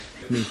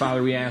with me.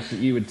 Father, we ask that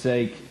you would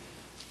take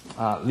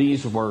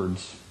these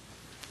words,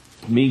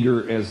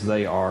 meager as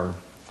they are,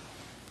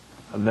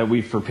 that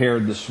we've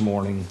prepared this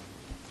morning,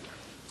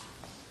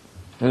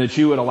 and that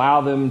you would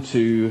allow them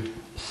to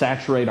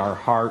saturate our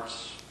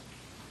hearts,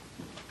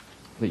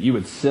 that you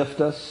would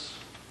sift us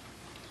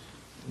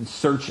and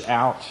search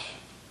out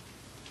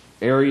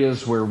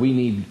areas where we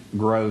need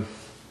growth.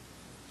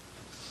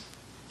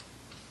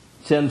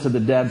 Tend to the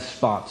dead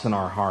spots in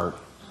our heart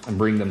and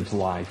bring them to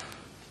life.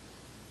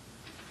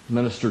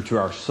 Minister to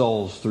our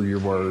souls through your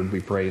word, we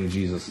pray in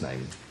Jesus'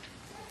 name.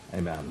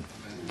 Amen.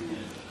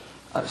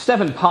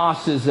 Stephen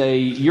Poss is a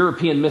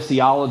European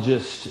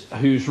missiologist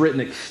who's written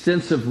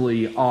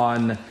extensively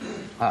on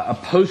a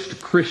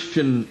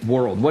post-Christian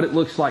world, what it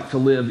looks like to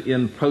live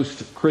in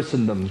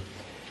post-Christendom.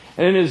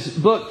 And in his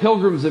book,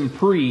 Pilgrims and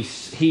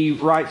Priests, he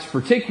writes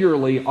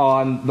particularly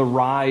on the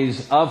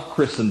rise of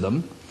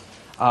Christendom,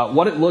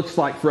 what it looks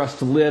like for us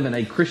to live in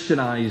a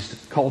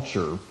Christianized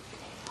culture.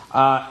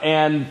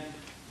 And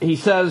he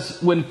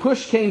says, when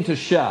push came to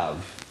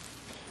shove,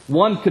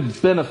 one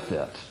could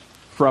benefit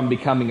from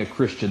becoming a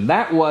Christian.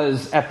 That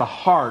was at the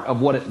heart of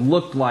what it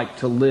looked like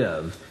to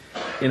live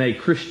in a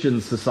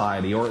Christian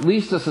society, or at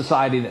least a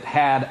society that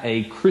had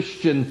a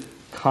Christian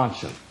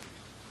conscience.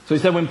 So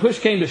he said, when push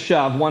came to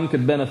shove, one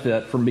could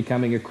benefit from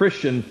becoming a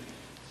Christian.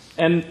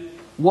 And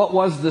what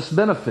was this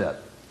benefit?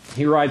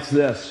 He writes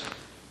this: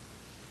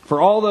 for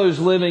all those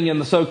living in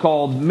the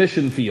so-called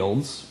mission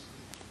fields,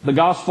 the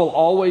gospel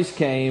always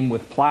came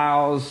with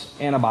plows,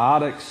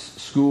 antibiotics,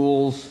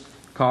 schools,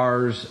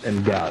 cars,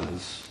 and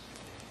guns.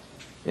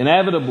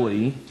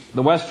 Inevitably,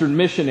 the Western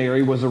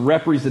missionary was a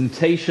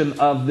representation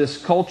of this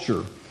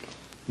culture.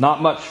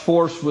 Not much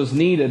force was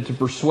needed to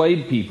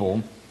persuade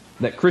people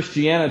that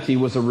Christianity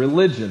was a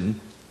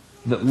religion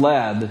that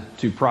led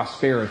to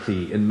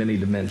prosperity in many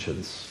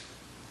dimensions.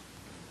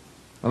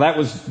 Now, that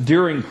was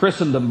during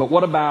Christendom, but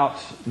what about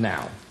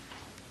now?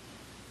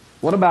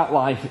 What about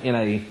life in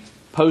a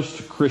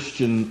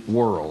post-Christian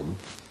world,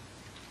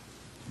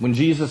 when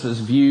Jesus is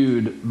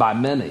viewed by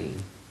many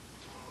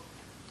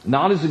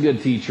not as a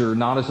good teacher,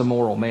 not as a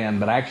moral man,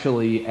 but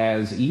actually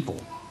as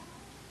evil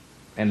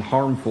and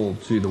harmful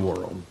to the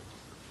world?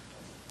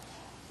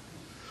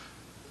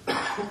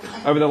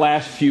 Over the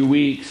last few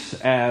weeks,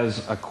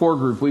 as a core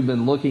group, we've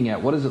been looking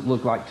at what does it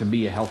look like to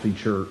be a healthy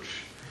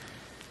church.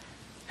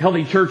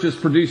 Healthy churches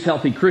produce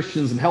healthy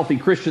Christians, and healthy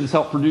Christians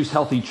help produce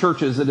healthy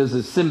churches. It is a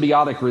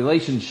symbiotic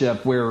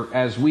relationship where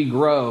as we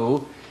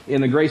grow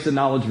in the grace and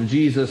knowledge of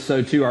Jesus,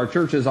 so too our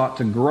churches ought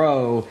to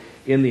grow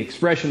in the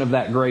expression of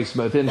that grace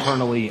both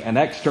internally and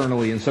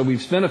externally. And so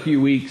we've spent a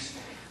few weeks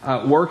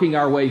working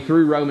our way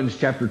through Romans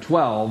chapter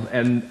 12,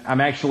 and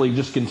I'm actually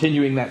just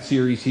continuing that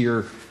series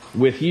here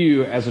with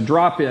you as a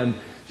drop-in.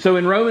 So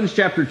in Romans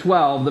chapter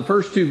 12, the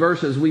first two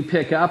verses we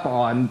pick up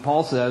on,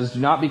 Paul says, do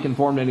not be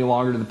conformed any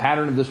longer to the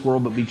pattern of this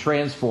world, but be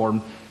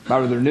transformed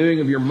by the renewing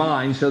of your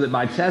mind, so that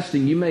by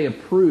testing you may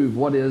approve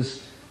what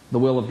is the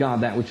will of God,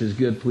 that which is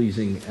good,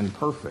 pleasing, and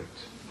perfect.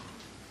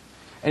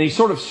 And he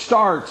sort of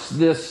starts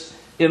this,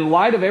 in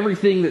light of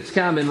everything that's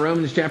come in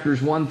Romans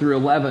chapters 1 through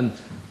 11,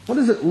 what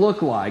does it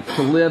look like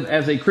to live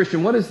as a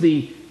Christian? What is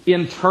the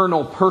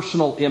internal,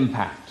 personal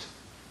impact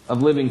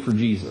of living for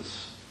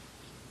Jesus?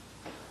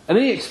 And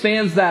then he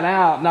expands that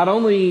out. Not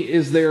only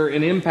is there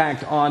an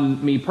impact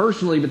on me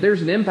personally, but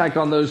there's an impact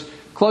on those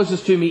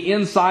closest to me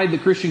inside the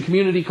Christian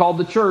community called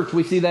the church.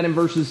 We see that in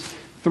verses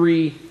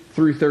 3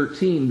 through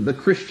 13, the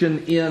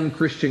Christian in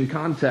Christian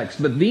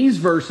context. But these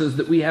verses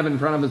that we have in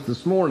front of us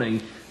this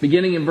morning,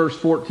 beginning in verse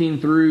 14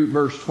 through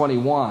verse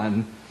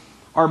 21,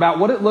 are about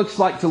what it looks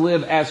like to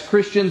live as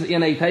Christians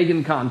in a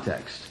pagan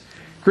context.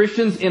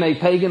 Christians in a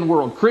pagan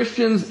world.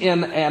 Christians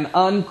in an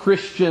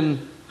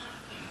unchristian,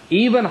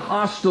 even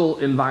hostile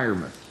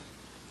environment.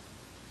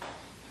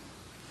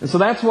 And so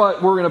that's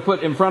what we're going to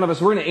put in front of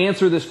us. We're going to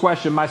answer this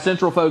question. My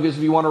central focus,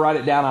 if you want to write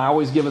it down, I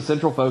always give a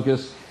central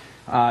focus.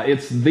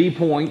 It's the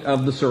point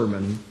of the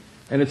sermon.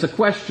 And it's a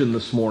question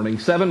this morning.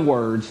 7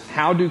 words.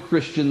 How do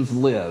Christians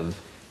live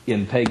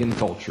in pagan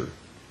culture?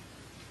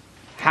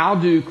 How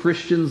do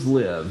Christians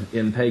live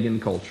in pagan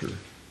culture?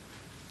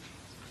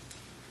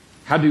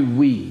 How do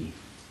we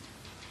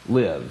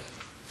live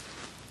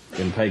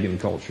in pagan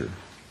culture?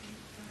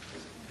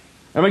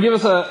 I'm going to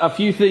give us a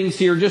few things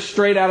here, just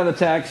straight out of the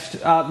text.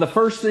 The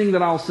first thing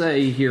that I'll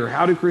say here,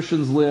 how do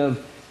Christians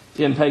live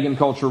in pagan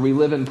culture? We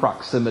live in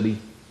proximity.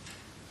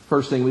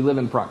 First thing, we live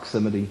in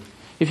proximity.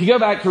 If you go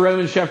back to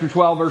Romans chapter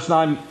 12, verse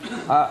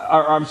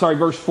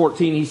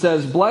 14, he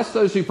says, bless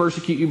those who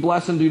persecute you,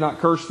 bless and do not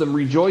curse them.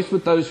 Rejoice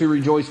with those who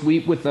rejoice,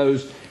 weep with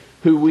those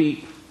who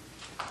weep.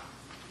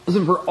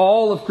 Listen, for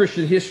all of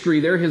Christian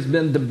history, there has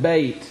been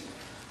debate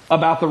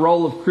about the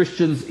role of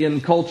Christians in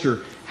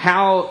culture.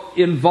 How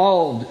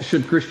involved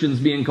should Christians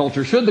be in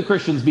culture? Should the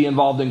Christians be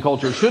involved in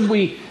culture? Should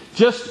we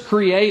just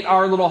create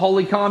our little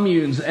holy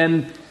communes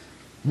and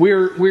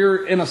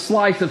we're in a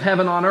slice of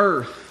heaven on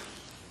earth?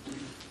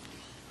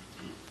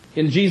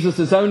 In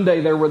Jesus' own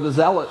day, there were the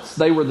zealots.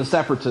 They were the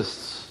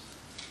separatists.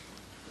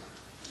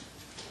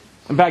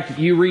 In fact,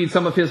 you read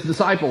some of his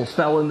disciples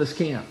fell in this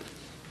camp.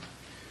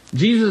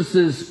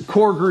 Jesus'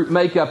 core group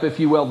makeup,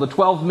 if you will, the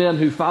 12 men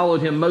who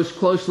followed him most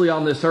closely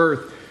on this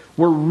earth,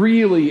 were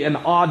really an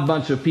odd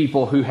bunch of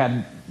people who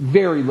had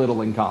very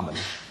little in common.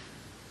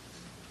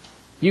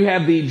 You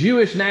have the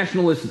Jewish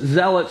nationalist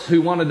zealots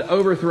who wanted to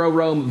overthrow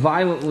Rome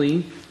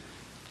violently.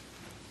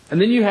 And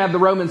then you have the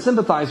Roman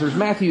sympathizers,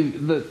 Matthew,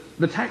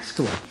 the tax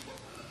collector,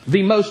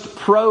 the most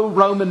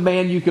pro-Roman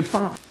man you could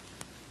find.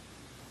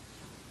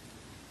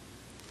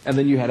 And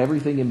then you had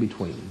everything in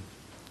between.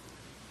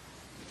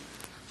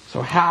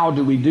 So how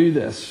do we do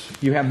this?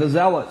 You have the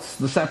zealots,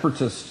 the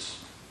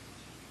separatists.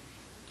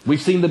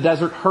 We've seen the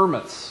desert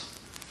hermits,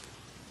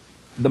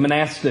 the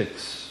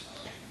monastics,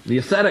 the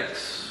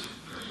ascetics,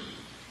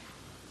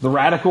 the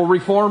radical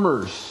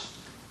reformers,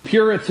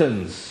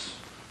 Puritans.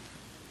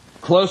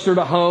 Closer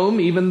to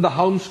home, even the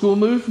homeschool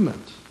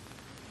movement.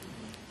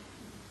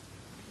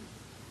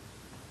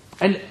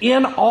 And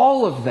in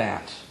all of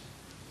that,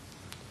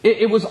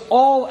 it was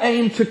all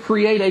aimed to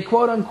create a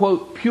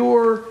quote-unquote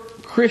pure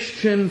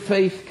Christian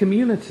faith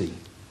community.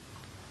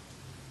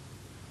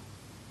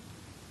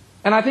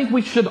 And I think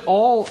we should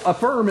all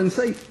affirm and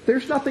say,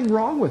 there's nothing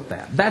wrong with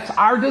that. That's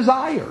our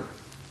desire.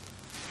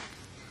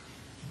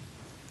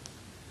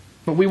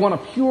 But we want a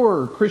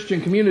pure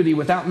Christian community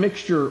without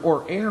mixture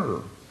or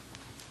error.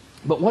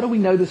 But what do we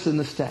notice in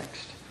this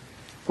text?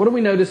 What do we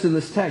notice in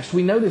this text?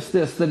 We notice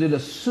this, that it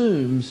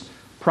assumes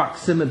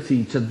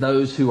proximity to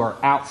those who are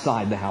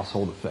outside the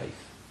household of faith.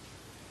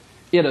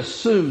 It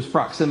assumes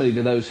proximity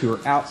to those who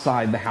are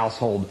outside the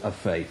household of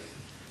faith.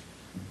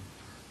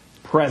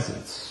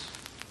 Presence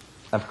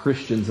of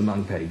Christians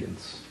among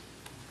pagans.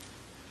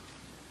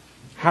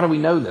 How do we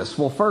know this?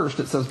 Well,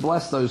 first it says,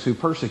 bless those who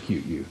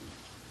persecute you.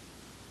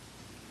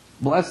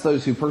 Bless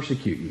those who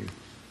persecute you.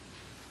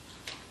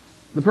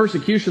 The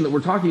persecution that we're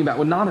talking about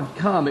would not have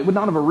come, it would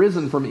not have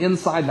arisen from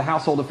inside the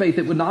household of faith.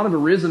 It would not have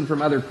arisen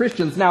from other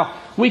Christians. Now,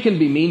 we can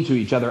be mean to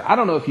each other. I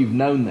don't know if you've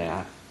known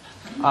that.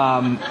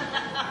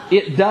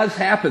 It does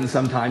happen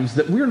sometimes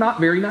that we're not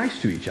very nice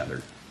to each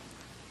other.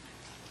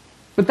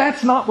 But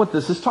that's not what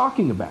this is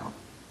talking about.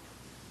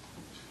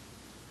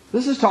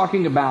 This is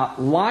talking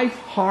about life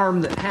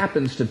harm that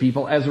happens to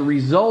people as a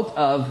result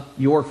of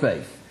your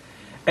faith.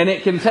 And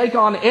it can take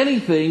on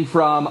anything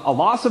from a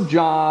loss of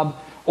job,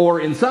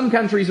 or in some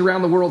countries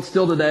around the world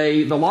still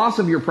today, the loss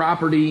of your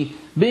property,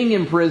 being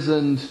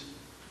imprisoned,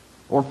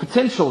 or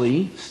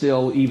potentially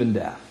still even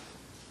death.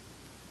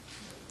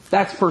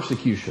 That's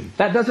persecution.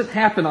 That doesn't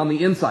happen on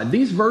the inside.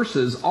 These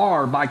verses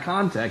are, by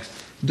context,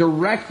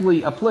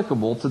 directly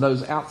applicable to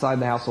those outside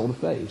the household of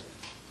faith.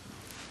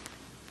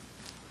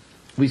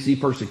 We see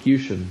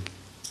persecution.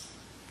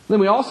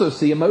 Then we also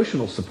see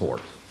emotional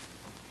support.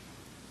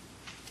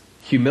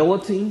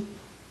 Humility.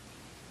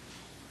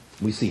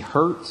 We see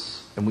hurts.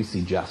 And we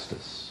see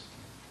justice.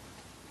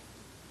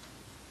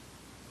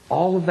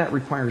 All of that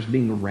requires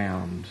being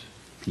around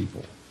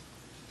people.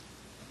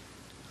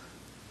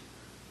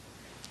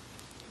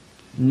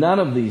 None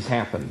of these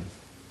happen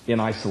in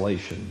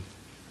isolation.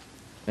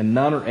 And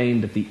none are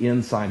aimed at the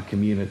inside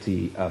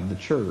community of the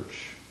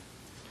church.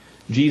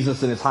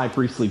 Jesus, in his high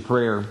priestly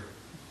prayer,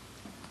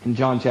 in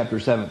John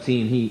chapter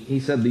 17,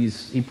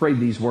 he prayed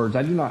these words,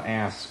 I do not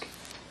ask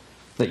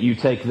that you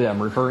take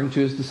them, referring to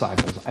his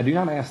disciples, I do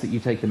not ask that you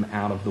take them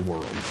out of the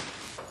world,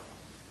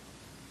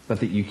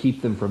 but that you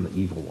keep them from the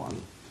evil one.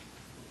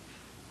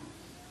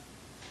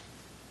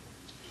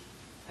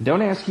 I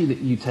don't ask you that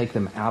you take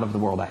them out of the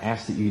world. I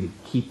ask that you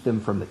keep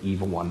them from the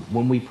evil one.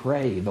 When we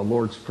pray the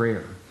Lord's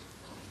Prayer,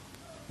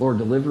 Lord,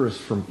 deliver us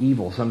from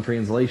evil. Some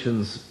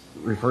translations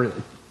refer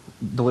to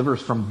deliver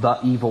us from the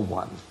evil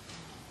one.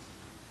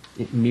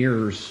 It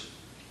mirrors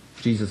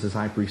Jesus'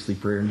 high priestly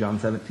prayer in John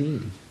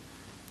 17.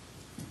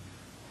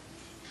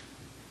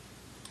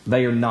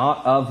 They are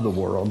not of the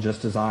world,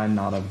 just as I am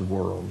not of the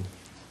world.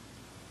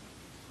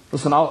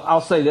 Listen,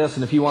 I'll say this,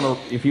 and if you want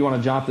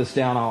to jot this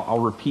down, I'll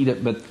repeat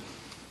it. But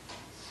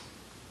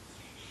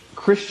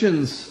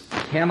Christians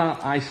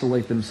cannot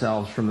isolate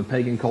themselves from the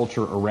pagan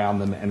culture around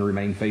them and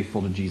remain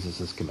faithful to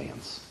Jesus'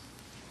 commands.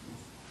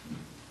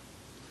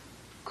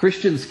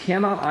 Christians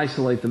cannot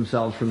isolate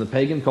themselves from the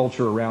pagan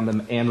culture around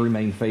them and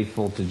remain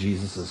faithful to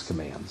Jesus'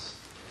 commands.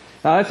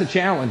 Now, that's a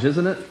challenge,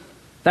 isn't it?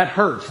 That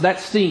hurts. That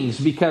stings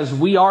because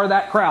we are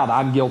that crowd.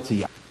 I'm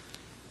guilty.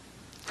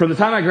 From the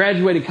time I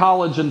graduated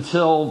college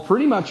until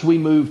pretty much we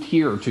moved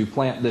here to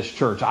plant this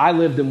church, I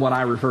lived in what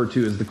I refer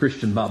to as the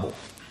Christian bubble.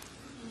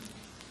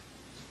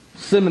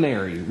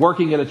 Seminary,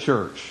 working at a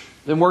church,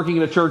 then working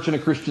at a church and a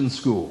Christian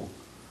school.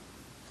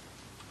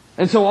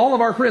 And so all of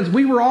our friends,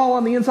 we were all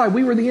on the inside.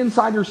 We were the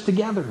insiders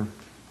together.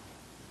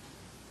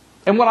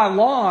 And what I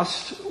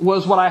lost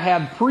was what I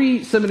had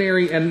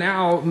pre-seminary and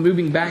now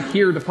moving back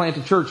here to plant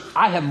a church.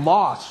 I had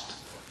lost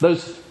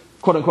those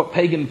quote-unquote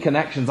pagan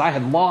connections. I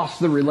had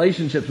lost the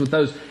relationships with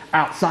those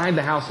outside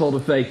the household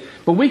of faith.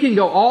 But we can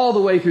go all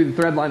the way through the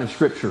thread line of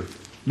Scripture,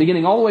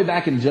 beginning all the way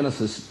back in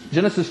Genesis.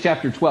 Genesis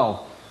chapter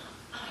 12.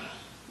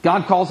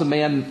 God calls a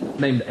man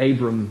named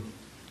Abram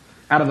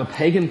out of a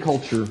pagan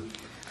culture,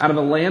 out of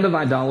a land of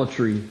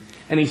idolatry.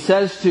 And he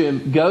says to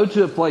him, go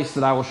to a place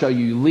that I will show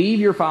you. Leave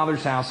your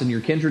father's house and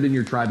your kindred and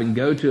your tribe and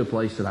go to a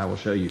place that I will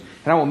show you.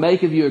 And I will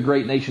make of you a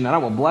great nation. And I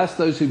will bless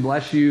those who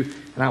bless you.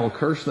 And I will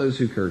curse those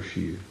who curse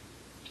you.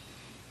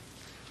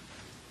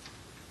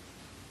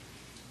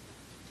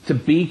 To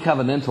be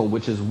covenantal,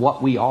 which is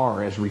what we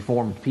are as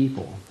Reformed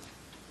people,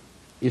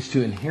 is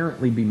to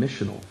inherently be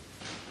missional.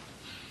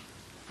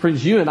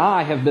 Friends, you and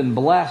I have been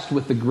blessed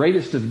with the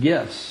greatest of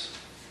gifts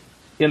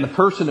in the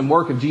person and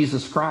work of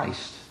Jesus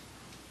Christ.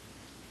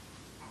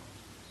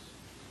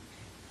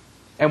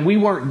 And we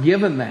weren't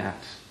given that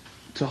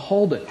to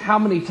hold it. How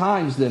many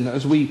times then,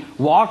 as we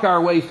walk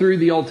our way through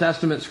the Old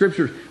Testament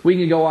Scriptures, we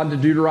can go on to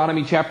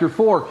Deuteronomy chapter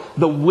 4.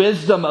 The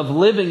wisdom of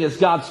living as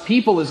God's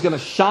people is going to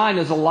shine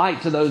as a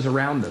light to those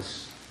around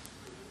us.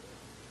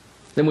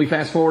 Then we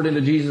fast forward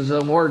into Jesus'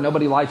 own word.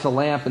 Nobody lights a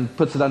lamp and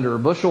puts it under a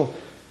bushel.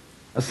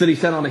 A city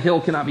set on a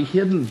hill cannot be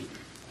hidden.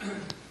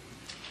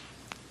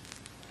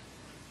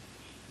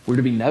 We're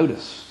to be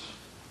noticed.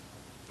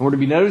 And we're to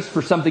be noticed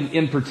for something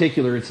in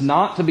particular. It's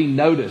not to be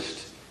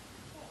noticed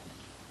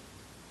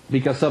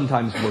because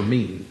sometimes we're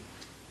mean.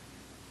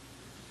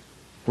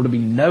 We're to be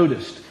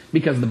noticed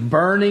because the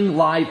burning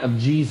light of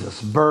Jesus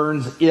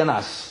burns in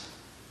us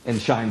and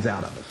shines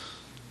out of us.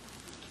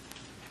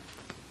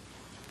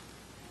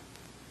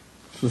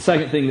 So the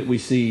second thing that we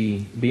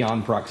see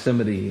beyond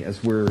proximity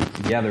as we're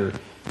together,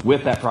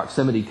 with that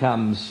proximity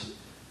comes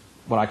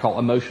what I call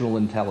emotional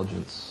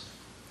intelligence.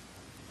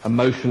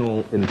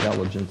 Emotional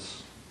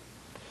intelligence.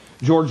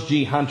 George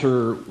G.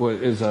 Hunter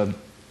was a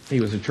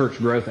church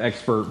growth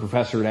expert,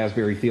 professor at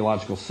Asbury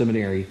Theological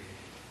Seminary.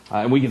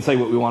 And we can say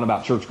what we want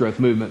about church growth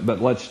movement,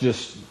 but let's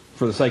just,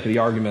 for the sake of the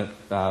argument,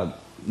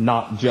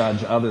 not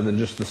judge other than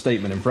just the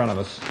statement in front of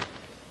us.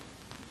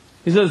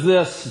 He says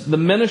this: the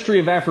ministry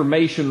of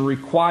affirmation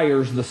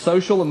requires the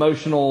social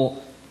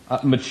emotional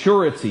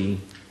maturity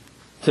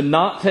to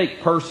not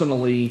take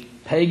personally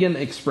pagan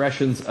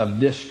expressions of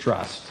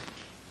distrust.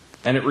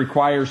 And it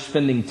requires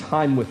spending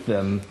time with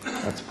them,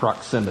 that's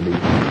proximity,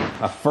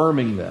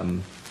 affirming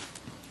them,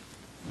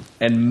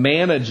 and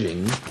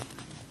managing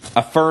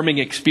affirming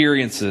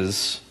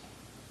experiences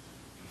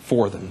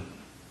for them.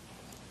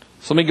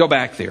 So let me go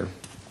back there.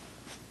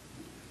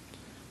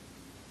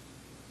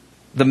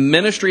 The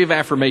ministry of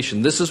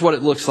affirmation, this is what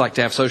it looks like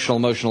to have social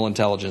emotional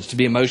intelligence, to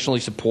be emotionally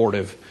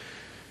supportive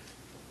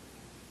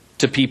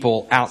to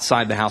people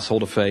outside the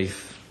household of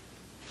faith.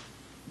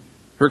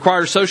 It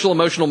requires social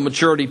emotional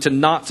maturity to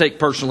not take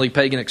personally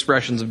pagan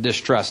expressions of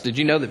distrust. Did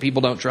you know that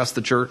people don't trust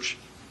the church?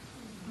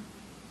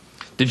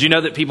 Did you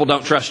know that people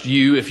don't trust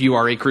you if you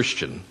are a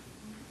Christian?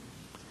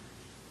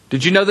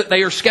 Did you know that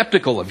they are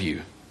skeptical of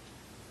you?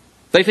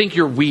 They think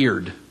you're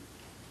weird.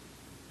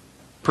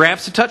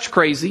 Perhaps a touch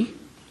crazy,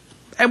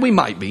 and we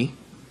might be.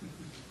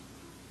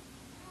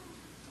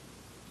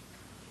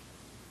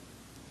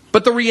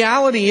 But the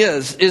reality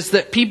is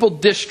that people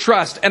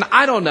distrust, and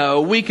I don't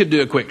know, we could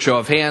do a quick show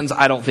of hands.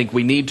 I don't think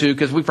we need to,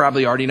 because we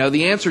probably already know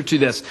the answer to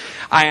this.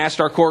 I asked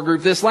our core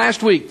group this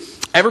last week.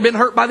 Ever been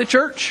hurt by the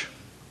church?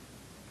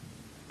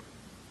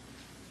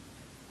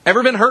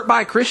 Ever been hurt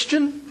by a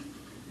Christian?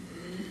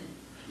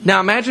 Now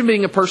imagine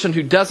being a person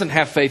who doesn't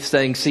have faith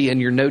saying, see, and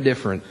you're no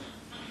different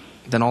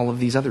than all of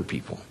these other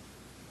people.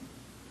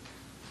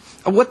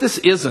 What this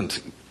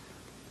isn't,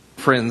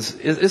 friends,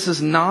 this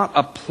is not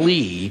a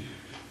plea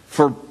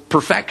for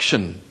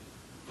perfection.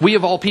 We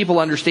of all people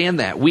understand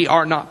that. We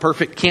are not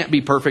perfect, can't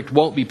be perfect,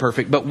 won't be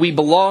perfect, but we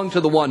belong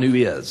to the one who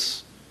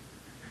is.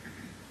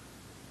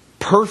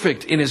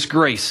 Perfect in His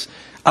grace.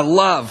 I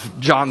love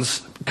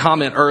John's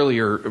comment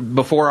earlier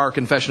before our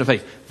confession of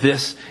faith.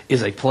 This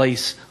is a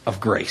place of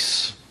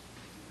grace.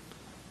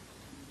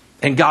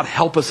 And God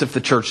help us if the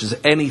church is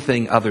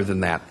anything other than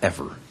that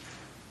ever.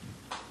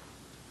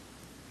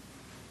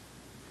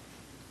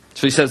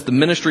 So he says the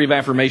ministry of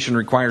affirmation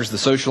requires the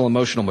social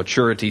emotional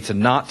maturity to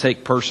not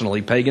take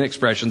personally pagan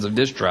expressions of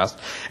distrust,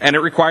 and it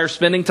requires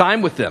spending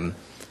time with them,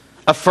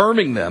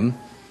 affirming them,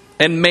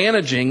 and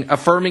managing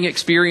affirming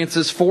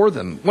experiences for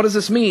them. What does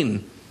this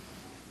mean?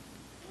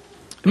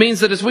 It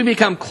means that as we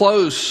become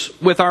close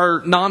with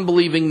our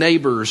non-believing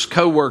neighbors,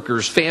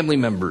 co-workers, family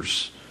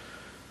members,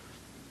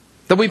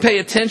 that we pay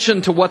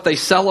attention to what they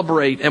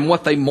celebrate and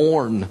what they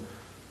mourn.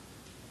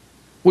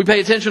 We pay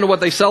attention to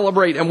what they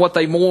celebrate and what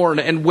they mourn.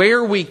 And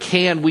where we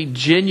can, we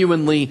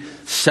genuinely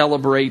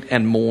celebrate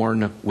and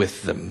mourn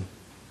with them.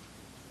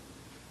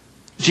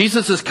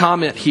 Jesus'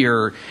 comment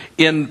here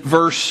in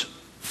verse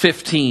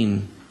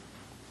 15,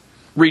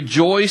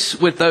 rejoice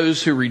with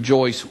those who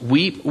rejoice,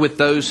 weep with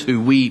those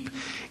who weep,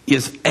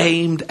 is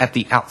aimed at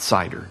the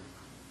outsider.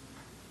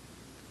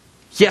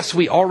 Yes,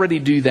 we already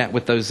do that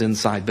with those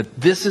inside, but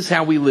this is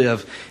how we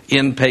live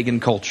in pagan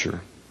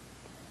culture.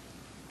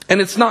 And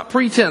it's not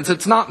pretense,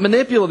 it's not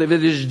manipulative,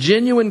 it is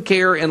genuine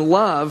care and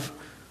love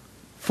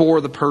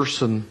for the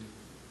person.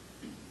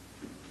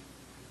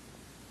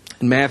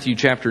 In Matthew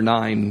chapter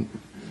 9,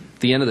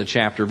 the end of the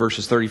chapter,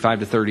 verses 35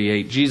 to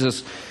 38,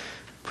 Jesus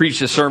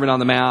preached a Sermon on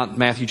the Mount,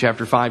 Matthew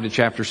chapter 5 to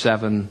chapter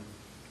 7.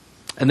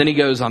 And then he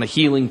goes on a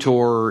healing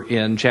tour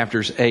in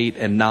chapters 8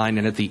 and 9.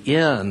 And at the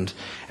end,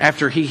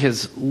 after he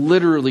has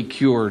literally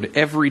cured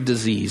every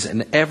disease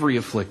and every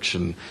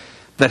affliction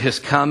that has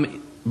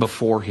come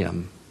before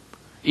him,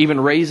 even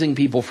raising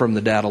people from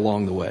the dead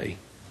along the way,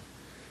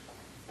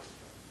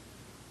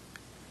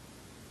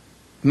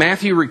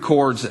 Matthew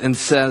records and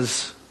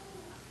says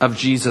of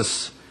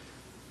Jesus,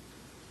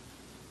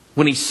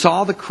 when he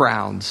saw the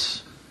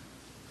crowds,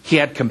 he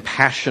had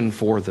compassion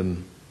for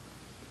them,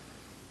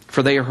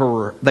 for they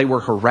were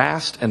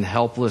harassed and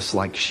helpless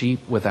like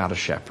sheep without a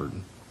shepherd.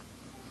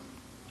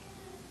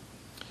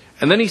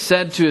 And then he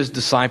said to his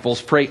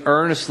disciples, pray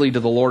earnestly to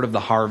the Lord of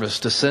the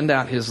harvest to send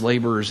out his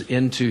laborers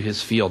into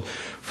his field.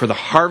 For the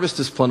harvest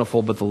is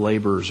plentiful, but the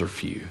laborers are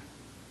few.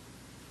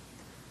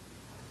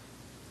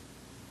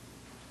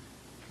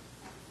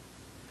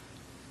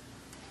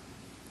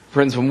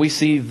 Friends, when we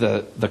see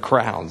the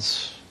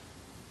crowds,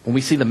 when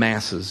we see the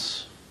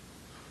masses,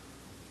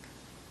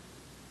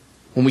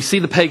 when we see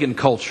the pagan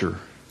culture,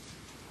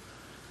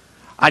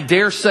 I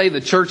dare say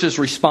the church's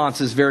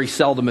response is very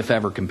seldom, if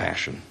ever,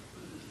 compassion.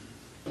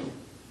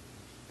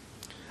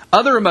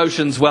 Other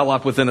emotions well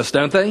up within us,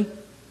 don't they?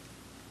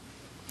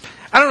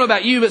 I don't know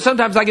about you, but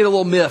sometimes I get a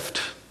little miffed,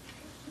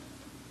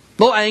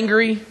 a little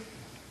angry.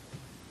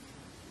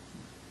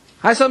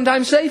 I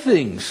sometimes say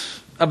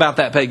things about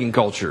that pagan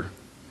culture.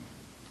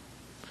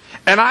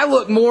 And I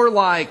look more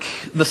like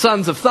the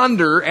sons of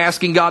thunder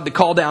asking God to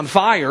call down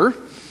fire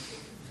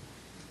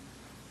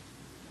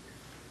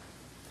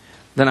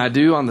than I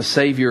do on the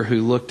Savior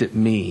who looked at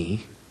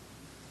me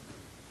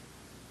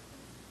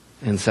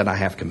and said, I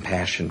have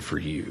compassion for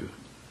you.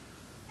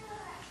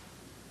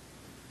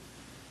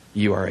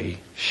 You are a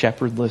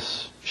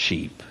shepherdless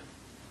sheep,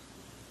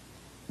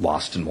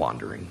 lost and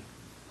wandering.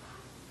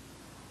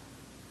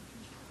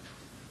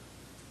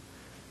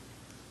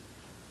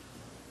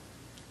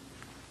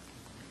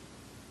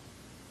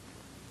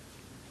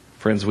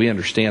 Friends, we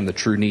understand the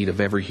true need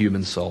of every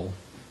human soul.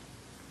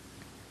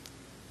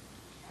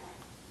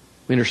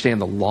 We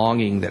understand the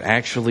longing that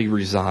actually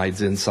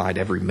resides inside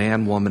every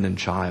man, woman, and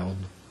child.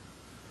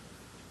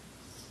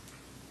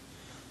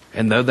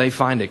 And though they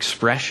find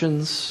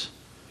expressions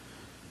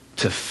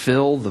to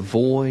fill the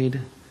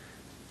void,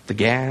 the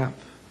gap,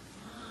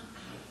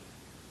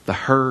 the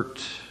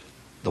hurt,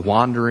 the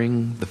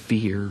wandering, the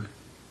fear,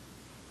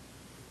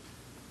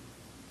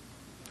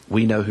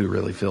 we know who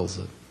really fills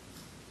it.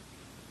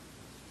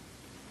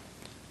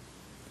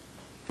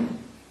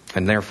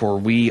 And therefore,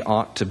 we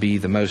ought to be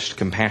the most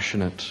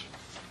compassionate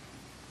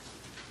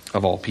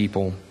of all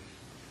people.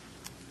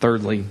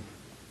 Thirdly,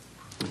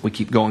 we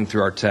keep going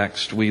through our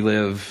text.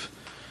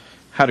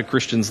 How do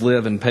Christians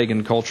live in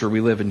pagan culture?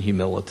 We live in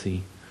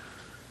humility.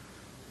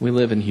 We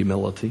live in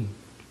humility.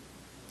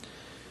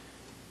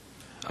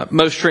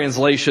 Most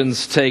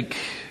translations take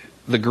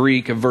the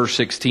Greek of verse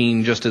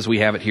 16 just as we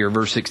have it here.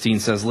 Verse 16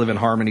 says, live in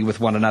harmony with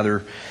one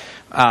another.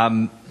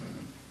 I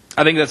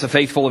think that's a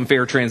faithful and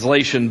fair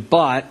translation,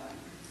 but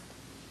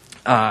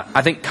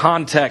I think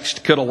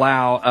context could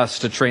allow us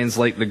to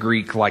translate the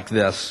Greek like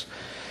this.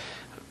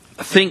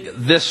 Think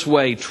this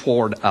way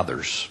toward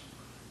others.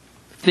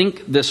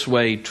 Think this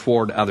way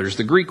toward others.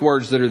 The Greek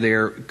words that are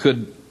there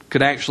could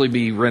actually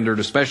be rendered,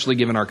 especially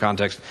given our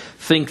context,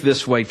 think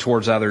this way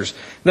towards others.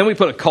 Then we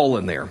put a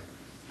colon there.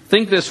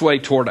 Think this way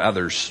toward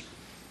others.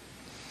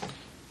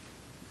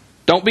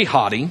 Don't be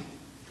haughty,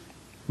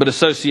 but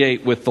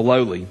associate with the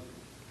lowly.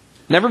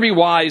 Never be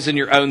wise in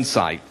your own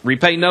sight.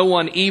 Repay no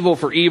one evil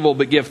for evil,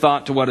 but give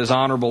thought to what is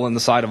honorable in the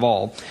sight of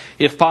all.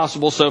 If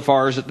possible, so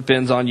far as it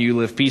depends on you,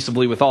 live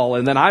peaceably with all.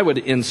 And then I would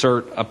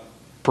insert a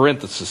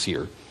parenthesis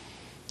here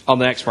on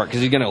the next part,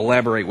 because he's going to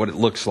elaborate what it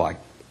looks like.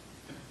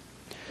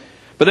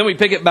 But then we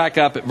pick it back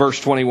up at verse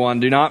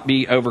 21. Do not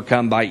be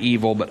overcome by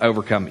evil, but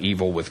overcome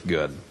evil with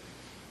good.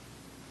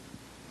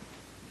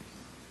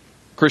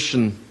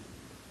 Christian,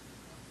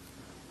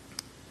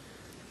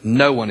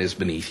 no one is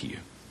beneath you.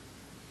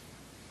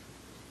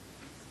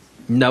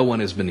 No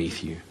one is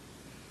beneath you.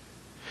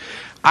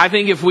 I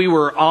think if we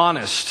were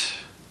honest,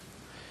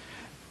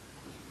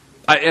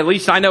 at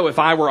least I know if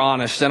I were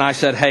honest and I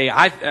said, hey,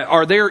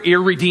 are there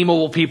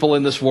irredeemable people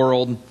in this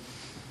world?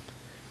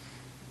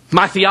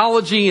 My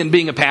theology and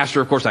being a pastor,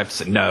 of course, I have to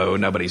say, no,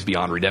 nobody's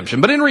beyond redemption.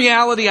 But in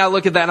reality, I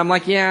look at that and I'm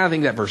like, yeah, I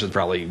think that person's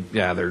probably,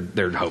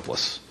 they're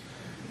hopeless.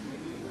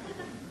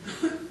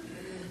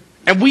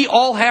 And we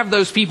all have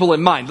those people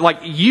in mind. Like,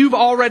 you've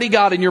already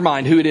got in your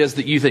mind who it is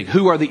that you think,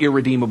 who are the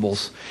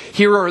irredeemables?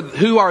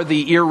 Who are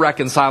the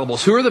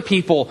irreconcilables? Who are the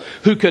people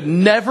who could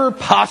never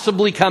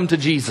possibly come to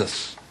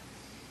Jesus?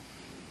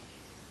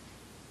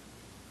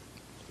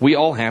 We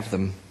all have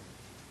them.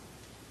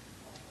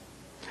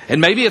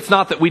 And maybe it's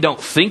not that we don't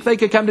think they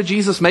could come to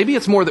Jesus. Maybe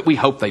it's more that we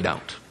hope they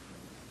don't.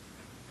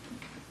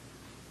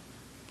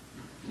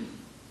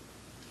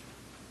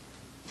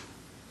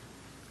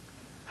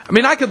 I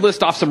mean, I could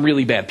list off some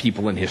really bad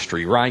people in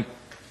history, right?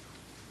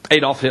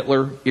 Adolf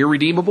Hitler,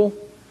 irredeemable?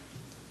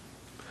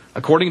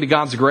 According to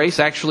God's grace,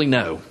 actually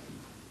no.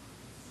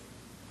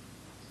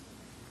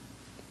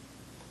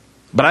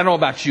 But I don't know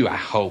about you, I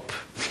hope.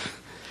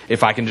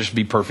 if I can just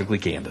be perfectly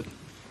candid.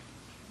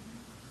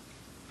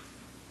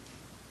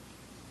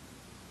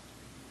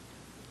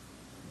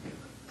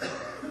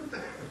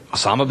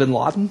 Osama bin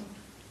Laden?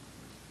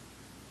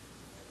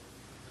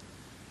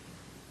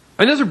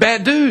 I mean, those are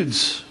bad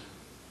dudes.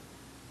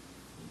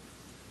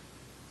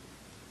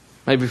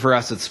 Maybe for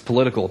us it's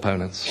political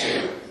opponents.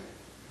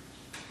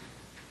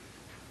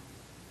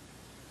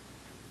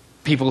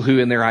 People who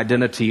in their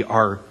identity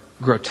are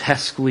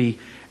grotesquely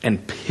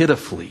and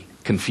pitifully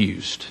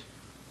confused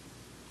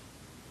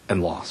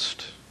and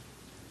lost.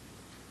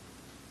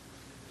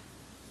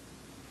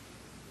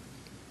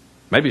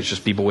 Maybe it's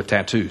just people with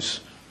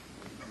tattoos.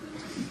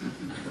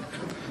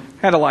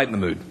 Had to lighten the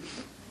mood.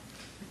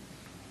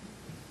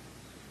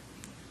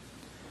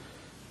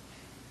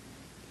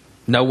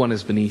 No one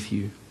is beneath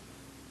you.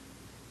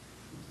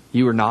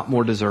 You are not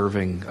more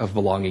deserving of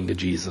belonging to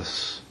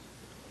Jesus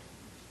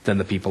than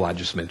the people I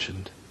just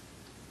mentioned.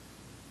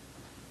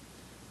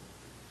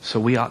 So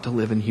we ought to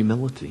live in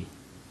humility,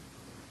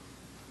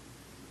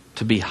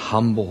 to be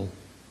humble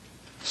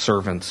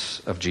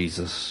servants of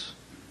Jesus.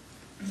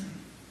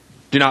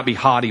 Do not be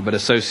haughty, but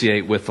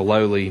associate with the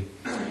lowly.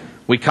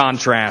 We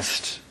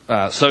contrast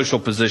social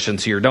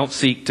positions here. Don't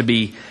seek to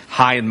be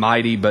high and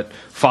mighty, but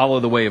follow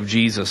the way of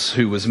Jesus,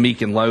 who was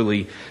meek and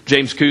lowly.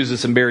 James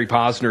Kouzes and Barry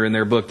Posner, in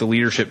their book, The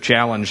Leadership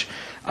Challenge,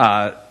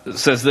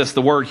 says this: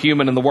 the word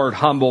human and the word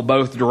humble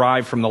both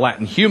derive from the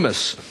Latin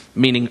humus,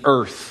 meaning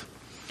earth.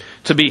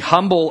 To be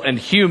humble and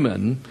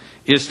human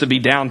is to be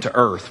down to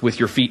earth with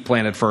your feet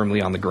planted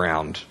firmly on the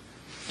ground.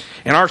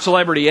 In our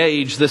celebrity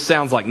age, this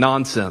sounds like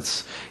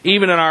nonsense. We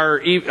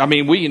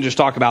can just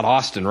talk about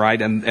Austin,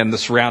 right, and the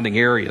surrounding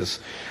areas.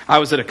 I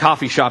was at a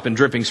coffee shop in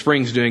Dripping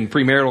Springs doing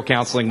premarital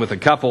counseling with a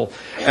couple,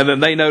 and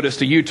then they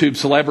noticed a YouTube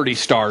celebrity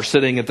star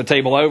sitting at the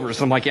table over.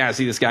 So I'm like, yeah, I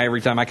see this guy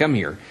every time I come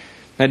here.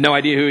 I had no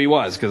idea who he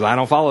was because I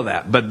don't follow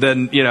that. But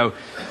then,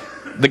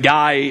 the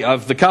guy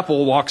of the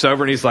couple walks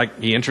over and he's like,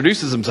 he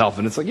introduces himself,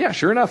 and it's like, yeah,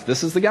 sure enough,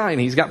 this is the guy, and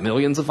he's got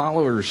millions of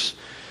followers.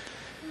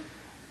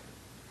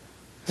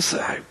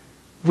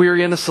 We're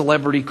in a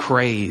celebrity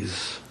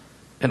craze,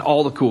 and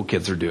all the cool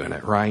kids are doing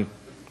it, right?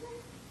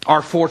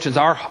 Our fortunes,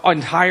 our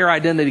entire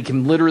identity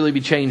can literally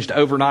be changed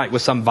overnight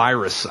with some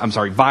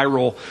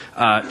viral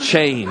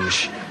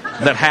change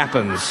that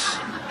happens.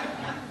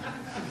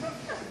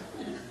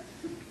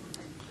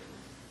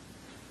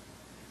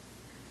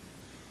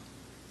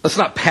 Let's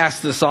not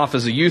pass this off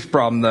as a youth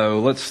problem,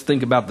 though. Let's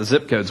think about the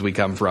zip codes we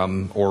come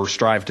from or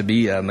strive to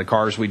be in, the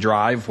cars we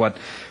drive, what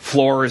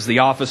floor is the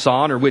office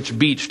on, or which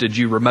beach did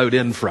you remote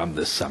in from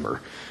this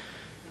summer.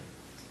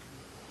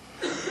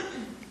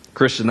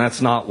 Christian,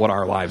 that's not what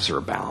our lives are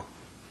about.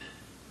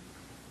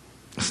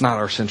 It's not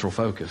our central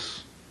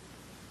focus.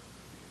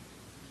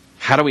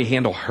 How do we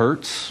handle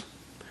hurts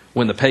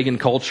when the pagan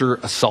culture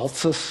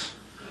assaults us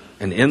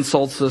and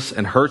insults us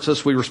and hurts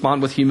us? We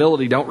respond with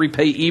humility. Don't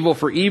repay evil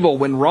for evil.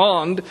 When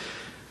wronged,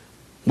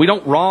 we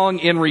don't wrong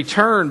in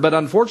return. But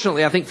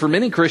unfortunately, I think for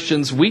many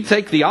Christians, we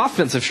take the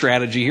offensive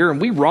strategy here and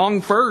we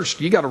wrong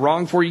first. You got to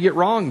wrong before you get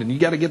wronged, and you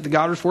got to get the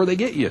godders before they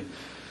get you.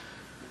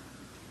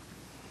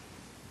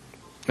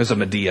 There's a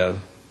Medea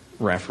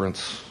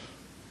reference.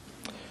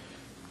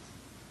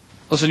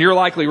 Listen, you're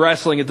likely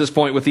wrestling at this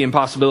point with the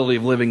impossibility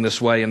of living this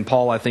way, and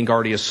Paul, I think,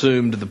 already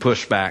assumed the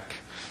pushback.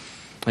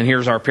 And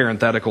here's our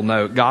parenthetical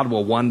note: God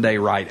will one day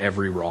right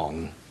every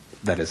wrong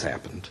that has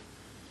happened.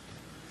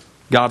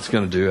 God's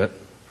going to do it.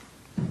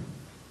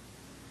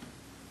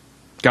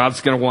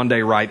 God's going to one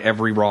day right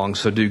every wrong,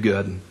 so do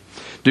good.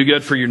 Do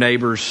good for your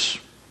neighbors.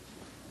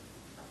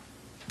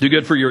 Do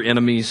good for your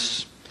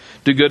enemies.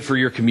 Do good for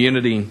your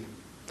community.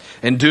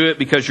 And do it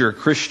because you're a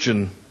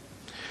Christian.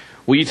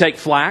 Will you take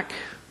flack?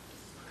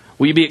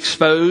 Will you be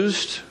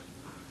exposed?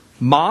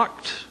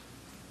 Mocked?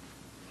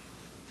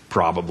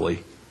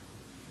 Probably.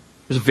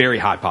 There's a very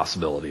high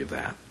possibility of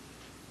that.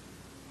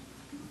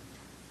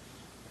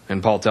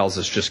 And Paul tells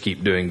us just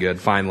keep doing good.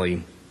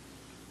 Finally,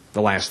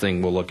 the last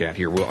thing we'll look at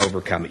here, we'll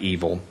overcome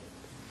evil.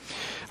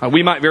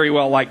 We might very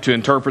well like to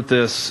interpret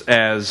this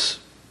as,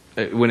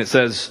 when it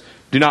says,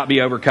 do not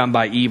be overcome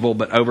by evil,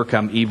 but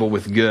overcome evil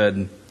with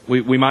good.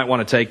 We might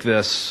want to take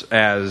this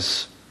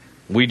as,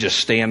 we just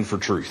stand for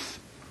truth.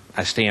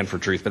 I stand for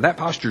truth. But that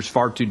posture is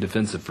far too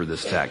defensive for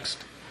this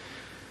text.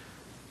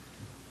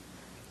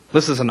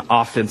 This is an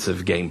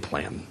offensive game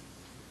plan.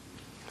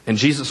 And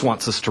Jesus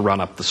wants us to run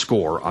up the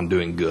score on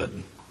doing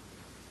good.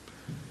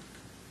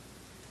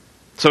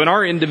 So in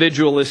our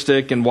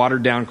individualistic and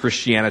watered down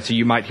Christianity,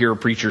 you might hear a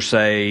preacher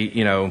say,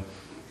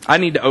 I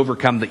need to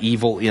overcome the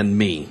evil in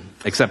me.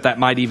 Except that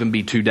might even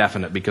be too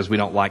definite because we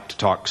don't like to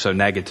talk so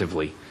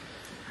negatively.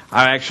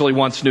 I actually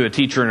once knew a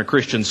teacher in a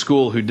Christian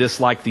school who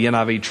disliked the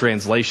NIV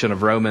translation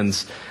of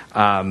Romans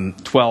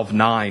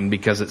 12:9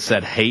 because it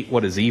said, hate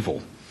what is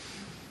evil.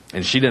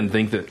 And she didn't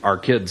think that our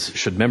kids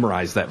should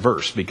memorize that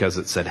verse because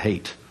it said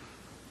hate.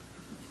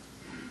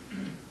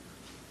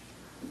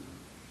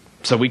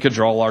 So we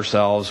control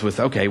ourselves with,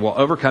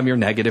 overcome your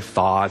negative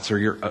thoughts or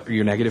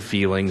your negative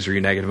feelings or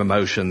your negative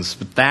emotions.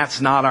 But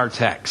that's not our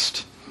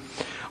text.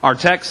 Our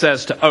text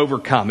says to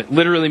overcome. It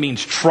literally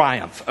means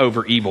triumph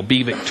over evil,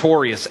 be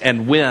victorious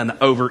and win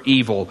over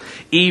evil.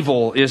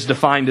 Evil is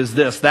defined as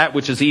this: that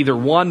which is either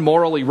one,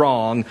 morally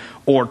wrong,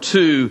 or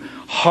two,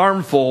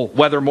 harmful,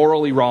 whether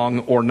morally wrong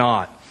or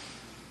not.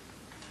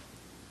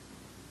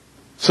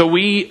 So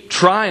we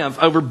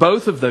triumph over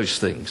both of those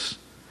things.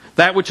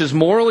 That which is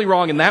morally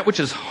wrong and that which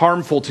is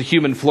harmful to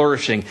human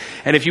flourishing.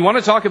 And if you want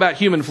to talk about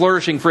human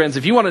flourishing, friends,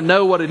 if you want to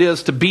know what it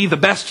is to be the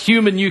best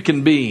human you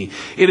can be,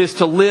 it is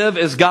to live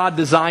as God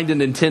designed and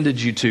intended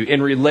you to,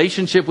 in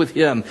relationship with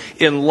Him,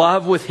 in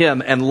love with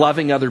Him, and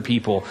loving other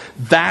people.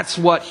 That's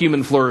what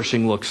human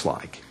flourishing looks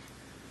like.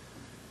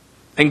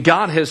 And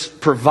God has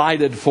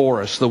provided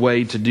for us the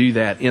way to do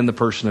that in the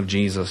person of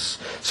Jesus.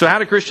 So how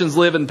do Christians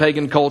live in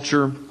pagan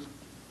culture?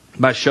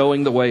 By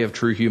showing the way of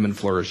true human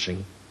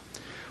flourishing.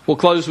 We'll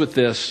close with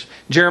this.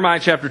 Jeremiah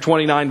chapter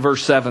 29,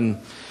 verse 7.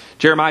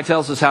 Jeremiah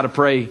tells us how to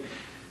pray.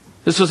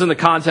 This was in the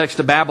context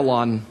of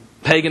Babylon,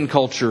 pagan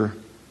culture,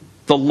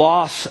 the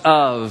loss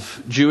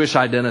of Jewish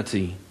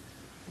identity.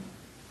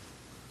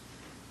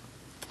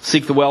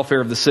 Seek the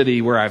welfare of the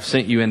city where I've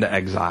sent you into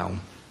exile,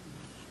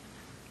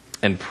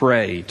 and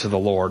pray to the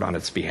Lord on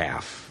its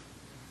behalf.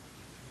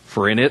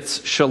 For in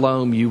its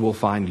shalom you will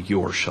find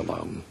your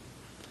shalom.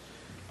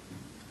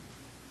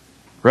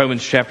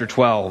 Romans chapter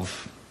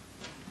 12.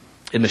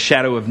 In the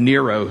shadow of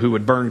Nero, who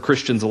would burn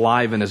Christians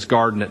alive in his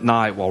garden at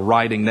night while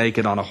riding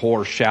naked on a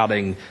horse,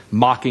 shouting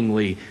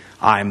mockingly,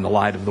 I am the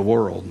light of the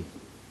world.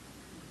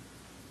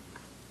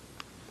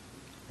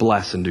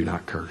 Bless and do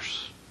not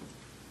curse.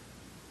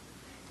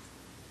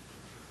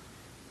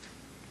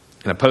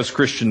 In a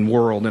post-Christian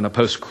world, in a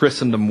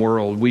post-Christendom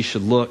world, we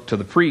should look to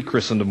the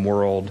pre-Christendom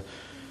world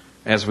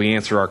as we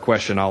answer our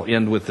question. I'll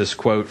end with this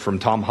quote from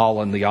Tom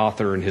Holland, the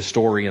author and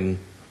historian,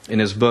 in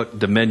his book,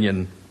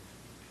 Dominion.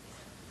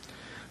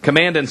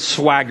 Command and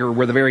swagger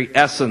were the very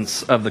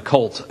essence of the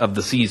cult of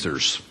the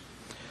Caesars.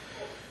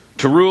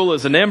 To rule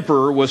as an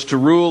emperor was to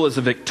rule as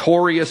a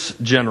victorious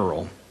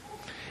general.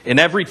 In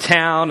every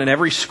town and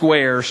every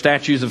square,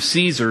 statues of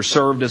Caesar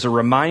served as a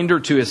reminder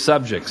to his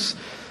subjects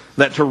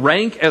that to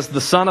rank as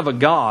the son of a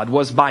god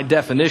was by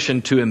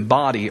definition to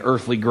embody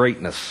earthly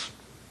greatness.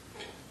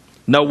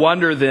 No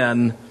wonder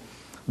then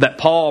that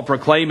Paul,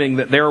 proclaiming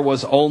that there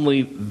was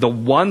only the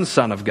one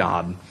Son of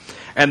God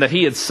and that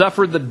he had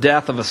suffered the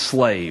death of a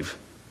slave,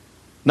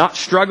 not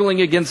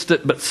struggling against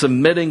it, but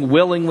submitting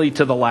willingly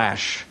to the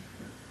lash,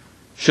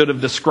 should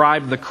have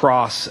described the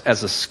cross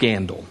as a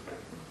scandal.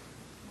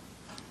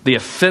 The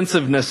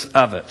offensiveness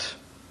of it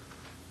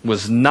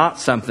was not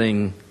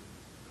something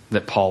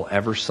that Paul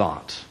ever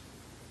sought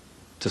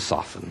to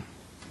soften.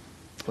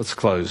 Let's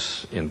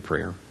close in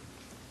prayer.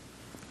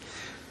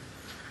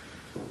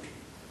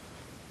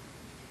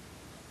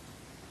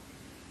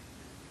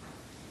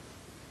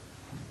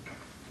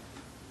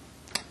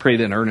 Pray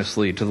then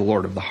earnestly to the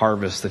Lord of the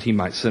harvest that He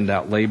might send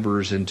out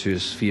laborers into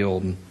His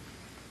field.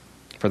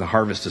 For the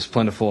harvest is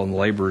plentiful and the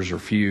laborers are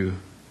few.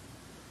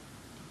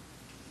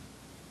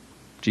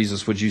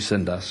 Jesus, would you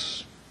send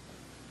us?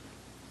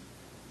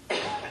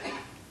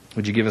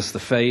 Would you give us the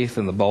faith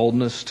and the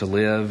boldness to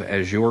live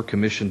as your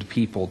commissioned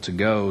people, to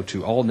go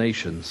to all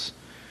nations,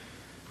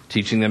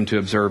 teaching them to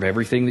observe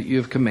everything that you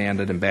have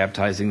commanded and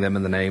baptizing them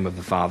in the name of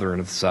the Father and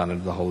of the Son and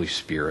of the Holy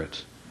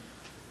Spirit.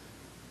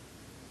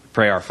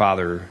 Pray, our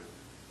Father,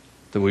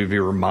 that we would be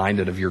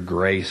reminded of your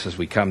grace as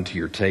we come to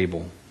your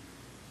table,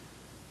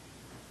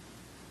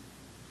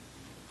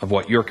 of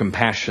what your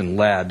compassion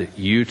led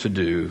you to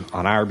do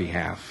on our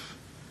behalf.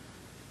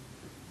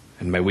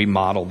 And may we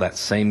model that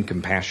same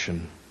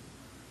compassion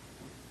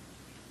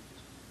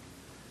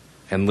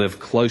and live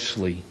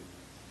closely,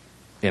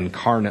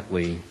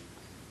 incarnately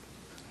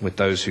with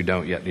those who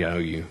don't yet know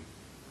you.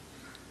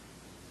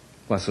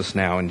 Bless us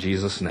now in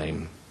Jesus'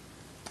 name.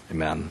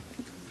 Amen.